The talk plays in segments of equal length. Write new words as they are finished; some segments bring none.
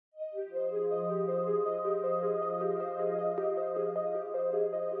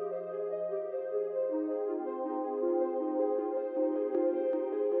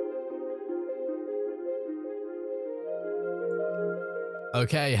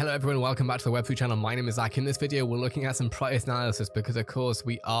Okay, hello everyone, welcome back to the Web3 channel. My name is Zach. In this video, we're looking at some price analysis because of course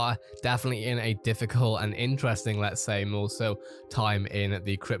we are definitely in a difficult and interesting, let's say, more so time in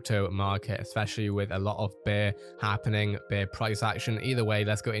the crypto market, especially with a lot of bear happening, bear price action. Either way,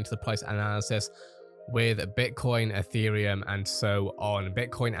 let's go into the price analysis with Bitcoin, Ethereum, and so on.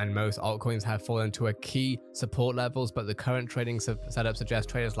 Bitcoin and most altcoins have fallen to a key support levels, but the current trading setup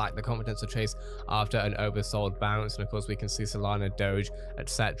suggests traders lack the confidence to chase after an oversold bounce. And of course, we can see Solana, Doge,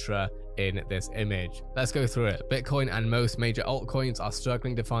 etc. in this image. Let's go through it. Bitcoin and most major altcoins are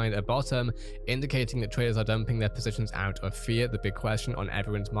struggling to find a bottom, indicating that traders are dumping their positions out of fear. The big question on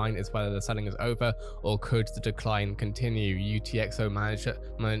everyone's mind is whether the selling is over or could the decline continue. UTXO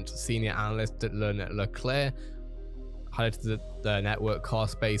Management Senior Analyst Dylan Leclerc highlighted the network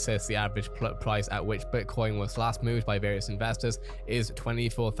cost basis. The average price at which Bitcoin was last moved by various investors is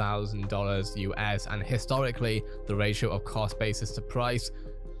 $24,000 US, and historically the ratio of cost basis to price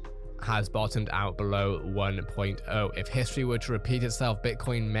has bottomed out below 1.0. If history were to repeat itself,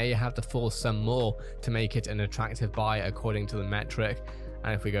 Bitcoin may have to fall some more to make it an attractive buy according to the metric.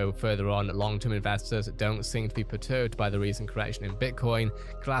 And if we go further on, long-term investors don't seem to be perturbed by the recent correction in Bitcoin.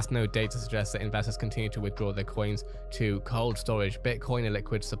 Glassnode data suggests that investors continue to withdraw their coins to cold storage. Bitcoin, a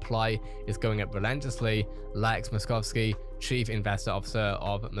liquid supply, is going up relentlessly. Lex Moskovsky, Chief Investor Officer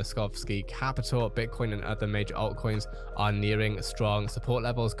of Moskovsky Capital, Bitcoin and other major altcoins are nearing strong support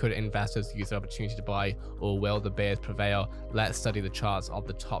levels. Could investors use the opportunity to buy, or will the bears prevail? Let's study the charts of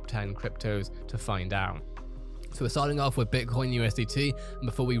the top 10 cryptos to find out. So we're starting off with Bitcoin USDT. And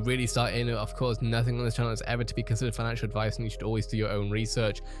before we really start in, of course, nothing on this channel is ever to be considered financial advice, and you should always do your own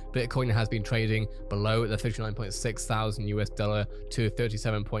research. Bitcoin has been trading below the 59.6 thousand US dollar to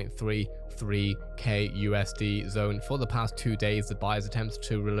 37.33k USD zone for the past 2 days. The buyers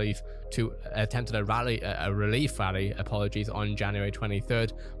attempted a relief rally on January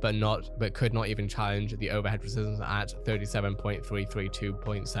 23rd, but could not even challenge the overhead resistance at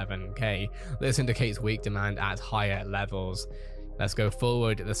 37.332.7k. This indicates weak demand at higher levels. Let's go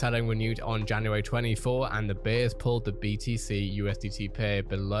forward. The selling renewed on January 24 and the bears pulled the BTC USDT pair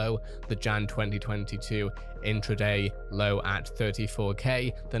below the Jan 2022 intraday low at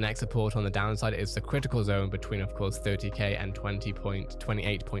 34k. The next support on the downside is the critical zone between, of course, 30k and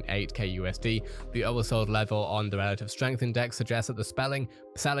 28.8k USD. The oversold level on the relative strength index suggests that the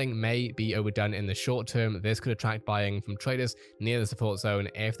selling may be overdone in the short term. This could attract buying from traders near the support zone.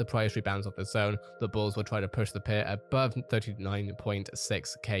 If the price rebounds off the zone, the bulls will try to push the pair above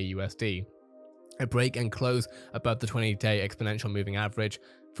 39.6k USD. A break and close above the 20-day exponential moving average,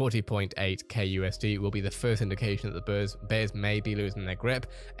 40.8k USD, will be the first indication that the bears may be losing their grip.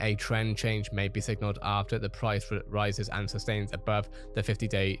 A trend change may be signaled after the price rises and sustains above the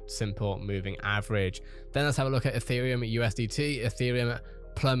 50-day simple moving average. Then let's have a look at Ethereum USDT. Ethereum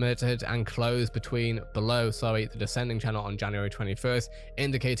plummeted and closed below the descending channel on January 21st,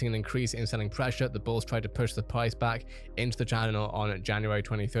 indicating an increase in selling pressure. The bulls tried to push the price back into the channel on January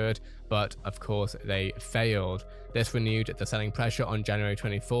 23rd, but of course they failed. This renewed the selling pressure on January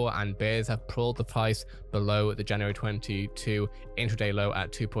 24, and bears have pulled the price below the January 22 intraday low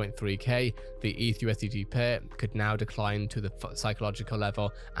at 2.3k. The ETH USDT pair could now decline to the psychological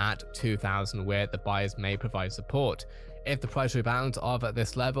level at 2,000, where the buyers may provide support. If the price rebounds off at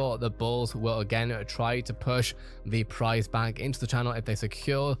this level, the bulls will again try to push the price back into the channel. If they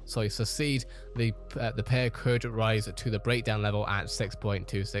succeed, the pair could rise to the breakdown level at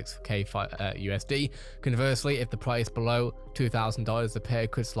 6.26k USD. Conversely, if the price below $2,000, the pair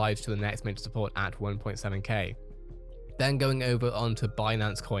could slide to the next major support at 1.7k. Then going over onto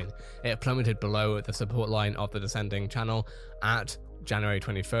Binance Coin, it plummeted below the support line of the descending channel at January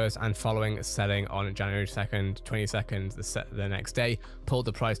 21st, and following selling on January 2nd, 22nd, the next day, pulled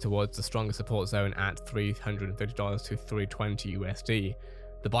the price towards the stronger support zone at $330 to $320 USD.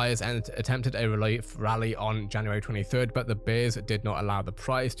 The buyers attempted a relief rally on January 23rd, but the bears did not allow the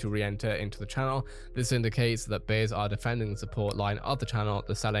price to re-enter into the channel. This indicates that bears are defending the support line of the channel.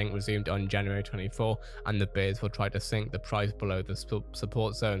 The selling resumed on January 24, and the bears will try to sink the price below the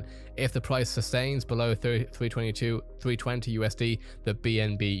support zone. If the price sustains below 320 USD, the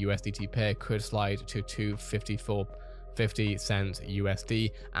BNB USDT pair could slide to 254.50 cents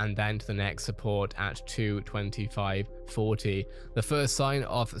USD, and then to the next support at 225.40. The first sign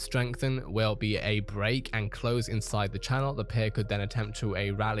of strengthen will be a break and close inside the channel. The pair could then attempt to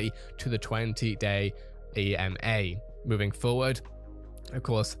a rally to the 20-day EMA. Moving forward, of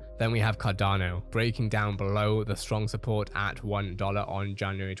course, then we have Cardano breaking down below the strong support at $1 on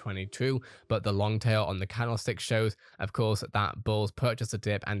January 22, but the long tail on the candlestick shows, of course, that bulls purchased a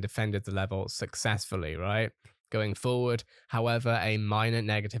dip and defended the level successfully, right? going forward. However, a minor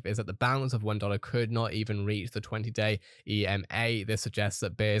negative is that the balance of $1 could not even reach the 20-day EMA. This suggests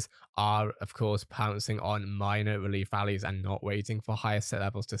that bears are, of course, pouncing on minor relief rallies and not waiting for higher set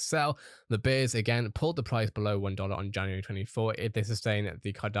levels to sell. The bears again pulled the price below $1 on January 24. If they sustain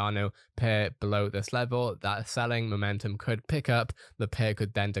the Cardano pair below this level, that selling momentum could pick up. The pair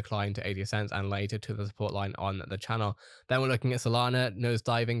could then decline to 80 cents and later to the support line on the channel. Then we're looking at Solana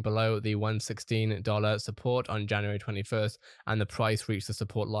nosediving below the $116 support on January 21st, and the price reached the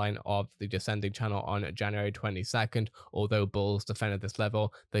support line of the descending channel on January 22nd. Although bulls defended this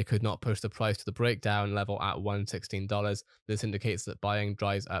level, they could not push the price to the breakdown level at $116. This indicates that buying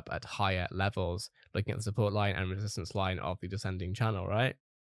dries up at higher levels, looking at the support line and resistance line of the descending channel, right?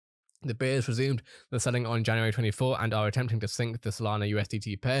 The bears resumed the selling on January 24 and are attempting to sink the Solana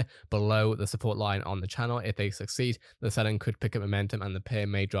USDT pair below the support line on the channel. If they succeed, the selling could pick up momentum and the pair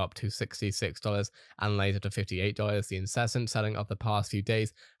may drop to $66 and later to $58. The incessant selling of the past few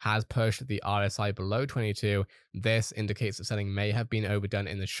days has pushed the RSI below 22. This indicates that selling may have been overdone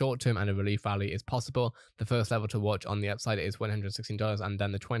in the short term and a relief rally is possible. The first level to watch on the upside is $116 and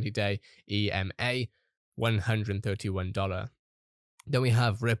then the 20-day EMA, $131. Then we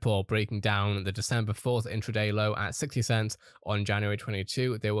have Ripple breaking down the December 4th intraday low at 60 cents on January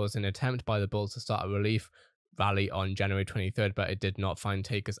 22. There was an attempt by the bulls to start a relief rally on January 23rd, but it did not find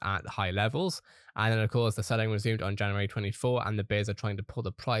takers at high levels. And then, of course, the selling resumed on January 24, and the bears are trying to pull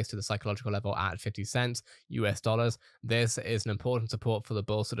the price to the psychological level at 50 cents US dollars. This is an important support for the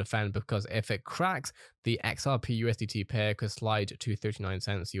bulls to defend because if it cracks, the XRP USDT pair could slide to 39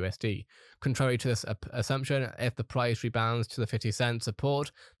 cents USD. Contrary to this assumption, if the price rebounds to the 50 cent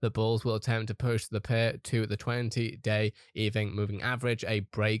support, the bulls will attempt to push the pair to the 20-day EVA moving average. A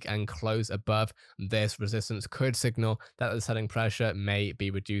break and close above this resistance could signal that the selling pressure may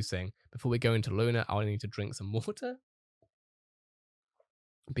be reducing. Before we go into Luna, I need to drink some water.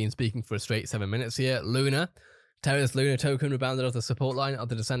 Been speaking for a straight 7 minutes here. Luna. Terra's Luna token rebounded off the support line of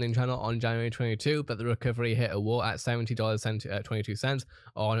the descending channel on January 22, but the recovery hit a wall at $70.22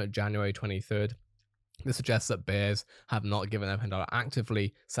 on January 23rd. This suggests that bears have not given up and are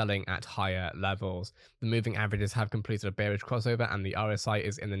actively selling at higher levels. The moving averages have completed a bearish crossover and the RSI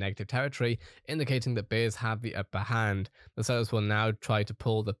is in the negative territory, indicating that bears have the upper hand. The sellers will now try to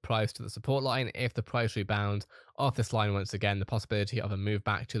pull the price to the support line. If the price rebounds off this line once again, the possibility of a move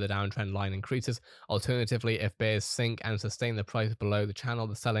back to the downtrend line increases. Alternatively, if bears sink and sustain the price below the channel,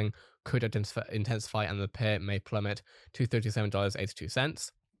 the selling could intensify and the pair may plummet to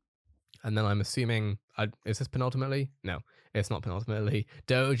 $37.82. And then I'm assuming, is this penultimately? No, it's not penultimately.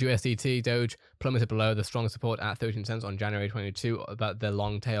 DOGE USDT, DOGE plummeted below the strong support at 13 cents on January 22, but the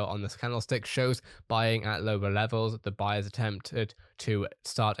long tail on this candlestick shows buying at lower levels. The buyers attempted to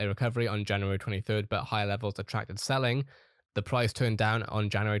start a recovery on January 23rd, but higher levels attracted selling. The price turned down on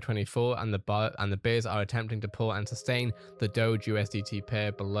January 24 and the bears are attempting to pull and sustain the DOGE USDT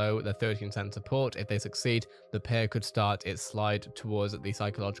pair below the 13 cent support. If they succeed, the pair could start its slide towards the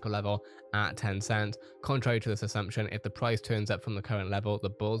psychological level at 10 cents. Contrary to this assumption, if the price turns up from the current level, the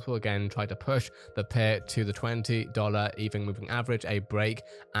bulls will again try to push the pair to the $20 even moving average. A break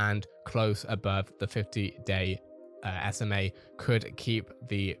and close above the 50-day SMA could keep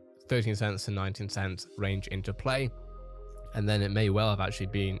the 13 cents to 19 cents range into play. And then it may well have actually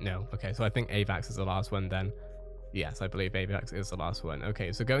been, no, okay, so I think AVAX is the last one then. Yes, I believe AVAX is the last one.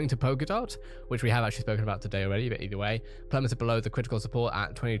 Okay, so going to Polkadot, which we have actually spoken about today already, but either way, plummeted below the critical support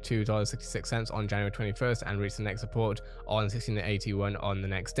at $22.66 on January 21st and reached the next support on $16.81 on the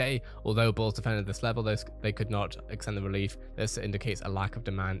next day. Although bulls defended this level, they could not extend the relief. This indicates a lack of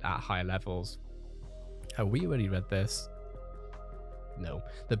demand at higher levels. Have we already read this? No.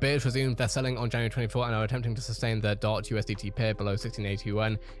 The bears resumed their selling on January 24 and are attempting to sustain the DOT USDT pair below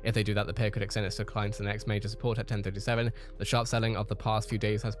 1681. If they do that, the pair could extend its decline to the next major support at 1037. The sharp selling of the past few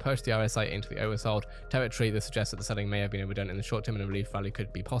days has pushed the RSI into the oversold territory. This suggests that the selling may have been overdone in the short term and a relief rally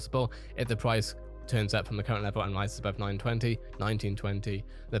could be possible. If the price turns up from the current level and rises above 1920,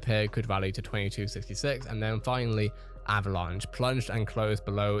 the pair could rally to 2266. And then finally, Avalanche plunged and closed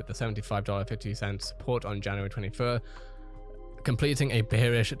below the $75.50 support on January 24th. Completing a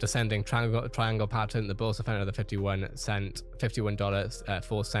bearish descending triangle pattern, the bulls defended the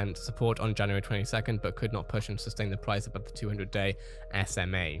 $51.04 support on January 22nd, but could not push and sustain the price above the 200-day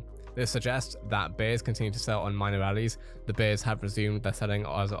SMA. This suggests that bears continue to sell on minor rallies. The bears have resumed their selling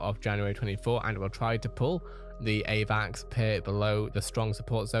as of January 24 and will try to pull the AVAX pair below the strong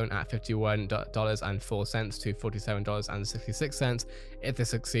support zone at $51.04 to $47.66. If they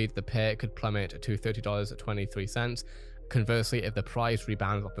succeed, the pair could plummet to $30.23. Conversely, if the price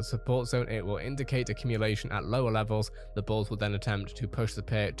rebounds off the support zone, it will indicate accumulation at lower levels. The bulls will then attempt to push the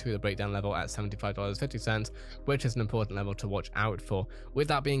pair to the breakdown level at $75.50, which is an important level to watch out for. With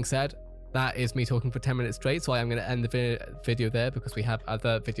that being said, that is me talking for 10 minutes straight, so I'm going to end the video there because we have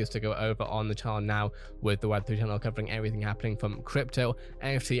other videos to go over on the channel now with the Web3 channel covering everything happening from crypto,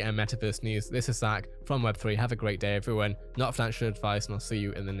 NFT and metaverse news. This is Zach from Web3. Have a great day everyone. Not financial advice, and I'll see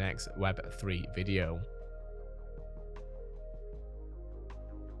you in the next Web3 video.